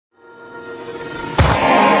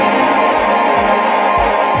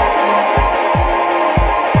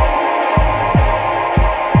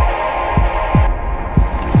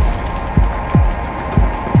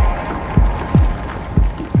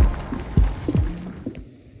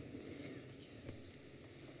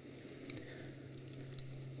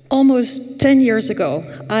Almost 10 years ago,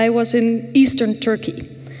 I was in eastern Turkey,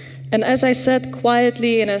 and as I sat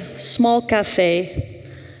quietly in a small cafe,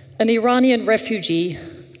 an Iranian refugee,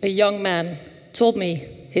 a young man, told me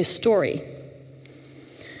his story.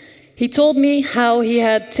 He told me how he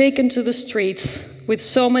had taken to the streets with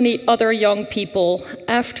so many other young people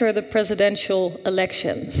after the presidential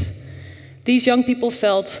elections. These young people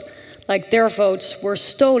felt like their votes were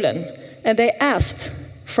stolen, and they asked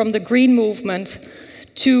from the Green Movement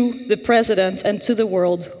to the president and to the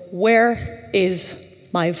world, where is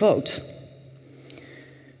my vote?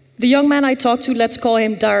 The young man I talked to, let's call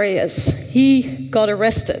him Darius, he got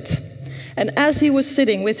arrested. And as he was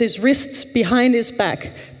sitting with his wrists behind his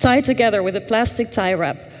back, tied together with a plastic tie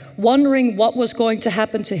wrap, wondering what was going to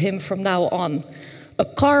happen to him from now on, a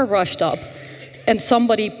car rushed up and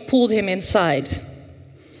somebody pulled him inside.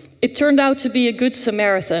 It turned out to be a good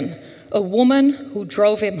Samaritan, a woman who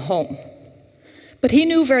drove him home. But he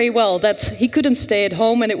knew very well that he couldn't stay at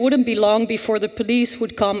home and it wouldn't be long before the police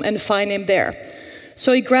would come and find him there.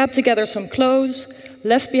 So he grabbed together some clothes,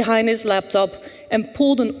 left behind his laptop, and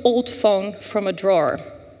pulled an old phone from a drawer.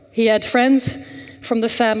 He had friends from the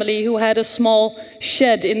family who had a small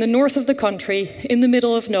shed in the north of the country, in the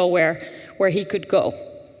middle of nowhere, where he could go.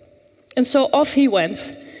 And so off he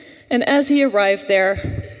went, and as he arrived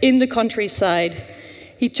there, in the countryside,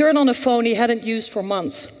 he turned on a phone he hadn't used for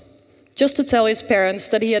months, just to tell his parents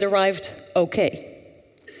that he had arrived okay.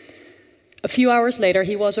 A few hours later,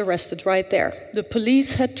 he was arrested right there. The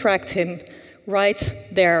police had tracked him right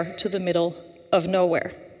there to the middle of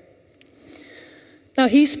nowhere. Now,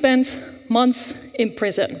 he spent months in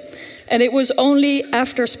prison, and it was only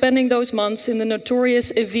after spending those months in the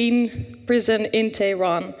notorious Evin prison in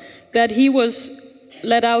Tehran that he was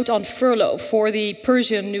let out on furlough for the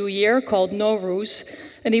Persian New Year called Nowruz,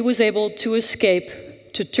 and he was able to escape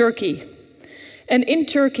to Turkey. And in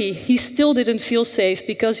Turkey, he still didn't feel safe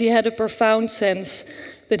because he had a profound sense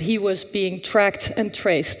that he was being tracked and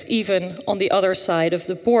traced, even on the other side of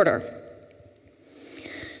the border.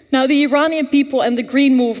 Now, the Iranian people and the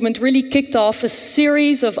Green Movement really kicked off a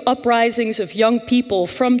series of uprisings of young people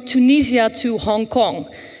from Tunisia to Hong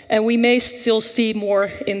Kong, and we may still see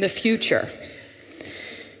more in the future.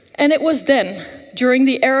 And it was then, during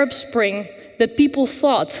the Arab Spring, that people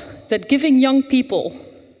thought that giving young people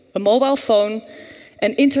a mobile phone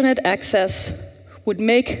and internet access would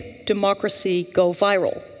make democracy go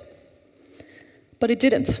viral. But it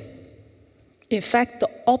didn't. In fact, the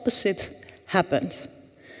opposite happened.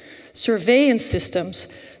 Surveillance systems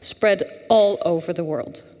spread all over the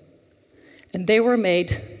world, and they were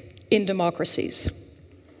made in democracies.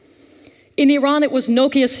 In Iran, it was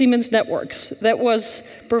Nokia Siemens Networks that was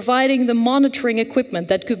providing the monitoring equipment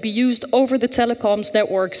that could be used over the telecoms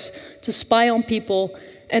networks to spy on people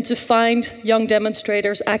and to find young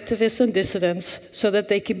demonstrators, activists, and dissidents so that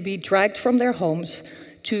they can be dragged from their homes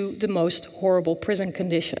to the most horrible prison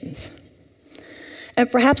conditions. And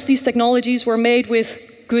perhaps these technologies were made with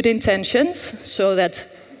good intentions so that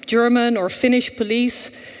German or Finnish police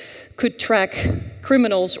could track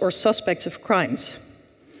criminals or suspects of crimes.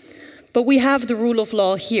 But we have the rule of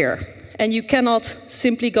law here, and you cannot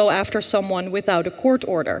simply go after someone without a court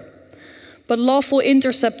order. But lawful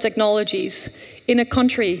intercept technologies in a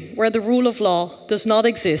country where the rule of law does not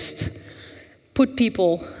exist put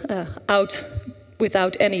people out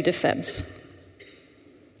without any defense.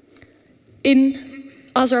 In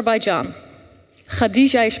Azerbaijan,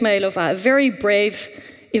 Khadija Ismailova, a very brave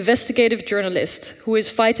investigative journalist who is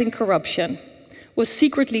fighting corruption, was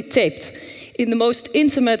secretly taped in the most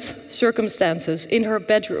intimate circumstances in her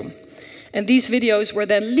bedroom. And these videos were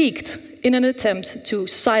then leaked in an attempt to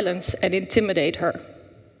silence and intimidate her.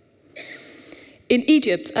 In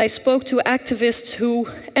Egypt, I spoke to activists who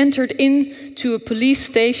entered into a police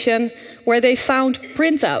station where they found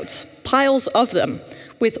printouts, piles of them,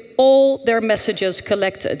 with all their messages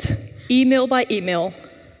collected, email by email,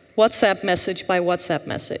 WhatsApp message by WhatsApp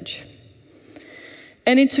message.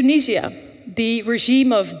 And in Tunisia, the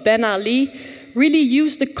regime of Ben Ali really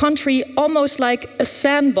used the country almost like a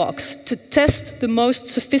sandbox to test the most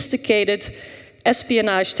sophisticated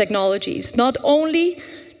espionage technologies, not only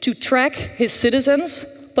to track his citizens,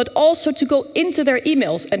 but also to go into their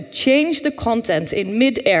emails and change the content in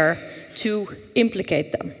mid-air to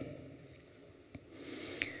implicate them.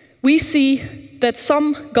 We see that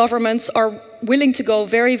some governments are willing to go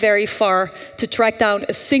very, very far to track down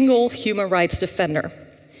a single human rights defender.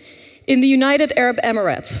 In the United Arab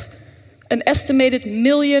Emirates, an estimated €1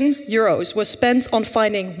 million was spent on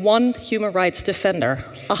finding one human rights defender,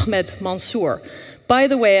 Ahmed Mansour, By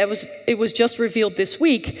the way, it was just revealed this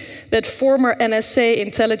week that former NSA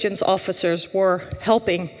intelligence officers were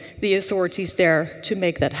helping the authorities there to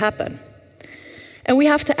make that happen. And we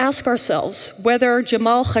have to ask ourselves whether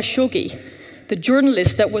Jamal Khashoggi, the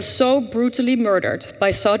journalist that was so brutally murdered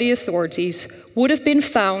by Saudi authorities, would have been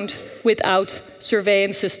found without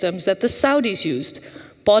surveillance systems that the Saudis used,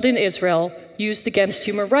 bought in Israel, used against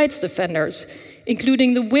human rights defenders,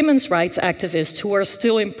 including the women's rights activists who are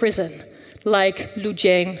still in prison, like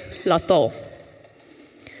Loujain Lato.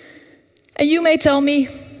 And you may tell me,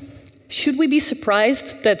 should we be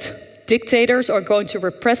surprised that dictators are going to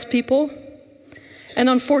repress people? And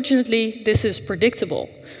unfortunately, this is predictable.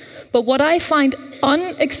 But what I find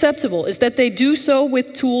unacceptable is that they do so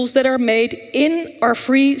with tools that are made in our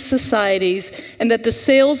free societies and that the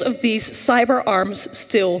sales of these cyber arms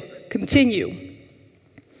still continue.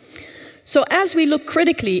 So as we look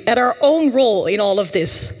critically at our own role in all of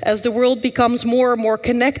this, as the world becomes more and more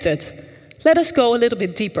connected, let us go a little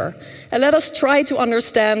bit deeper and let us try to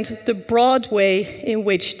understand the broad way in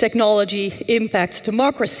which technology impacts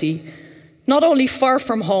democracy, not only far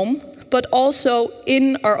from home, but also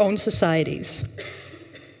in our own societies.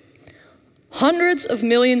 Hundreds of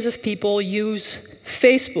millions of people use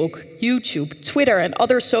Facebook, YouTube, Twitter, and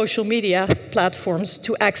other social media platforms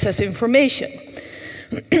to access information.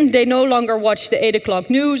 They no longer watch the 8 o'clock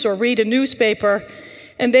news or read a newspaper,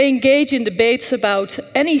 and they engage in debates about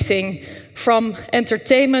anything from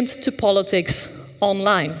entertainment to politics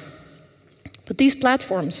online. But these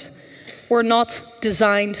platforms were not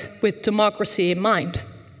designed with democracy in mind.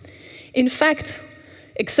 In fact,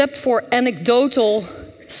 except for anecdotal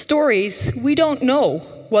stories, we don't know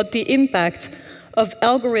what the impact of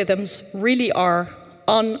algorithms really are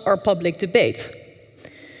on our public debate.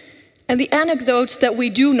 And the anecdotes that we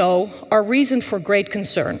do know are reason for great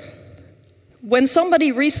concern. When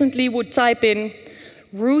somebody recently would type in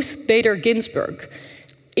Ruth Bader Ginsburg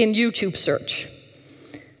in YouTube search,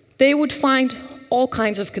 they would find all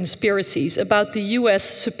kinds of conspiracies about the US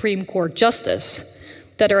Supreme Court justice,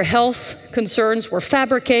 that her health concerns were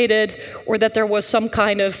fabricated, or that there was some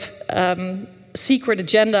kind of secret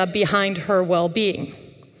agenda behind her well-being.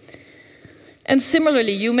 And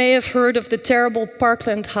similarly, you may have heard of the terrible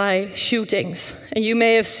Parkland High shootings, and you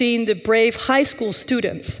may have seen the brave high school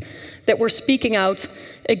students that were speaking out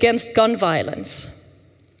against gun violence.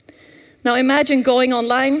 Now imagine going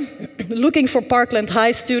online, looking for Parkland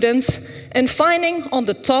High students, and finding on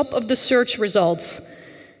the top of the search results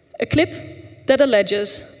a clip that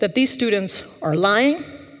alleges that these students are lying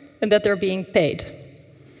and that they're being paid.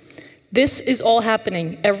 This is all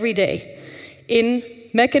happening every day in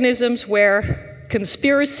mechanisms where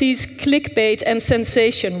conspiracies, clickbait, and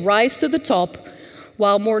sensation rise to the top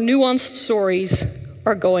while more nuanced stories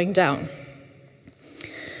are going down.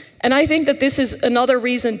 And I think that this is another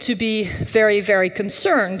reason to be very, very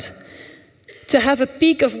concerned. To have a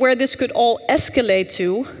peek of where this could all escalate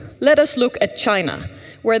to, let us look at China,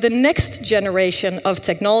 where the next generation of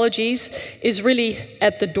technologies is really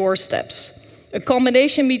at the doorsteps. A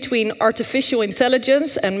combination between artificial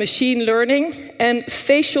intelligence and machine learning and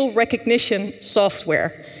facial recognition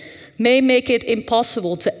software may make it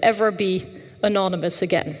impossible to ever be anonymous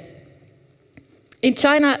again. In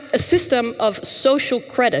China, a system of social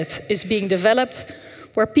credit is being developed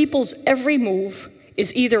where people's every move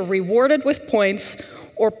is either rewarded with points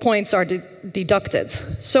or points are deducted.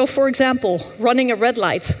 So, for example, running a red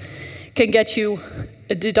light can get you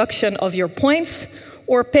a deduction of your points,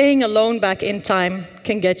 or paying a loan back in time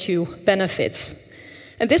can get you benefits.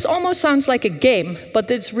 And this almost sounds like a game,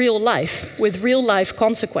 but it's real life, with real life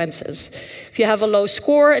consequences. If you have a low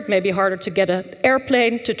score, it may be harder to get an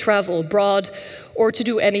airplane, to travel abroad, or to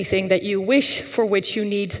do anything that you wish, for which you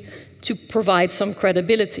need to provide some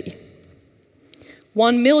credibility.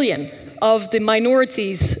 1 million of the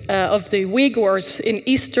minorities of the Uyghurs in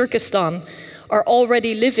East Turkestan are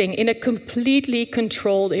already living in a completely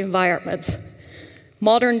controlled environment.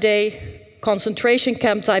 Modern-day concentration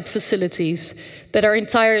camp type facilities that are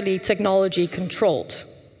entirely technology controlled.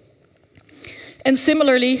 And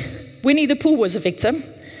similarly, Winnie the Pooh was a victim.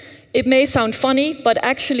 It may sound funny, but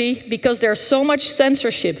actually, because there's so much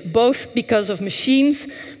censorship, both because of machines,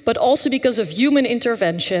 but also because of human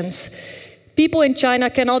interventions, people in China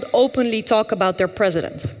cannot openly talk about their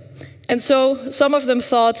president. And so some of them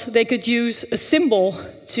thought they could use a symbol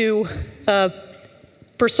to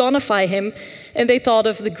personify him, and they thought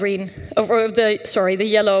of the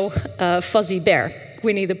yellow fuzzy bear,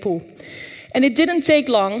 Winnie the Pooh. And it didn't take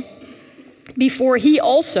long before he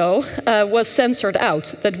also was censored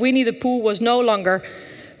out, that Winnie the Pooh was no longer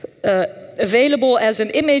available as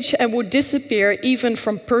an image and would disappear even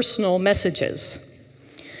from personal messages.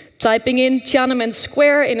 Typing in Tiananmen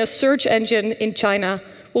Square in a search engine in China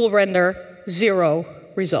will render 0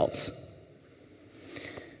 results.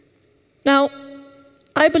 Now,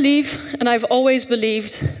 I believe, and I've always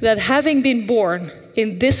believed, that having been born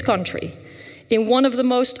in this country, in one of the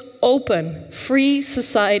most open, free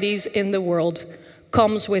societies in the world,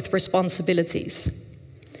 comes with responsibilities.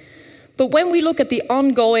 But when we look at the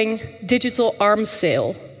ongoing digital arms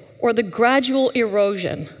sale, or the gradual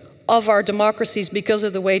erosion of our democracies because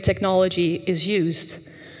of the way technology is used,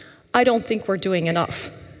 I don't think we're doing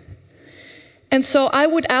enough. And so I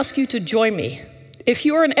would ask you to join me. If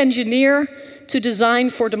you're an engineer, to design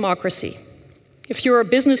for democracy. If you're a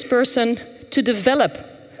business person, to develop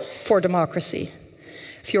for democracy.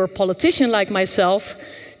 If you're a politician like myself,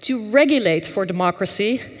 to regulate for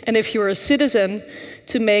democracy. And if you're a citizen,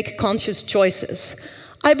 to make conscious choices.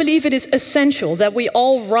 I believe it is essential that we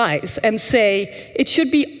all rise and say it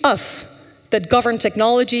should be us that govern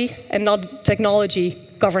technology and not technology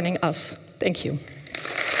governing us. Thank you.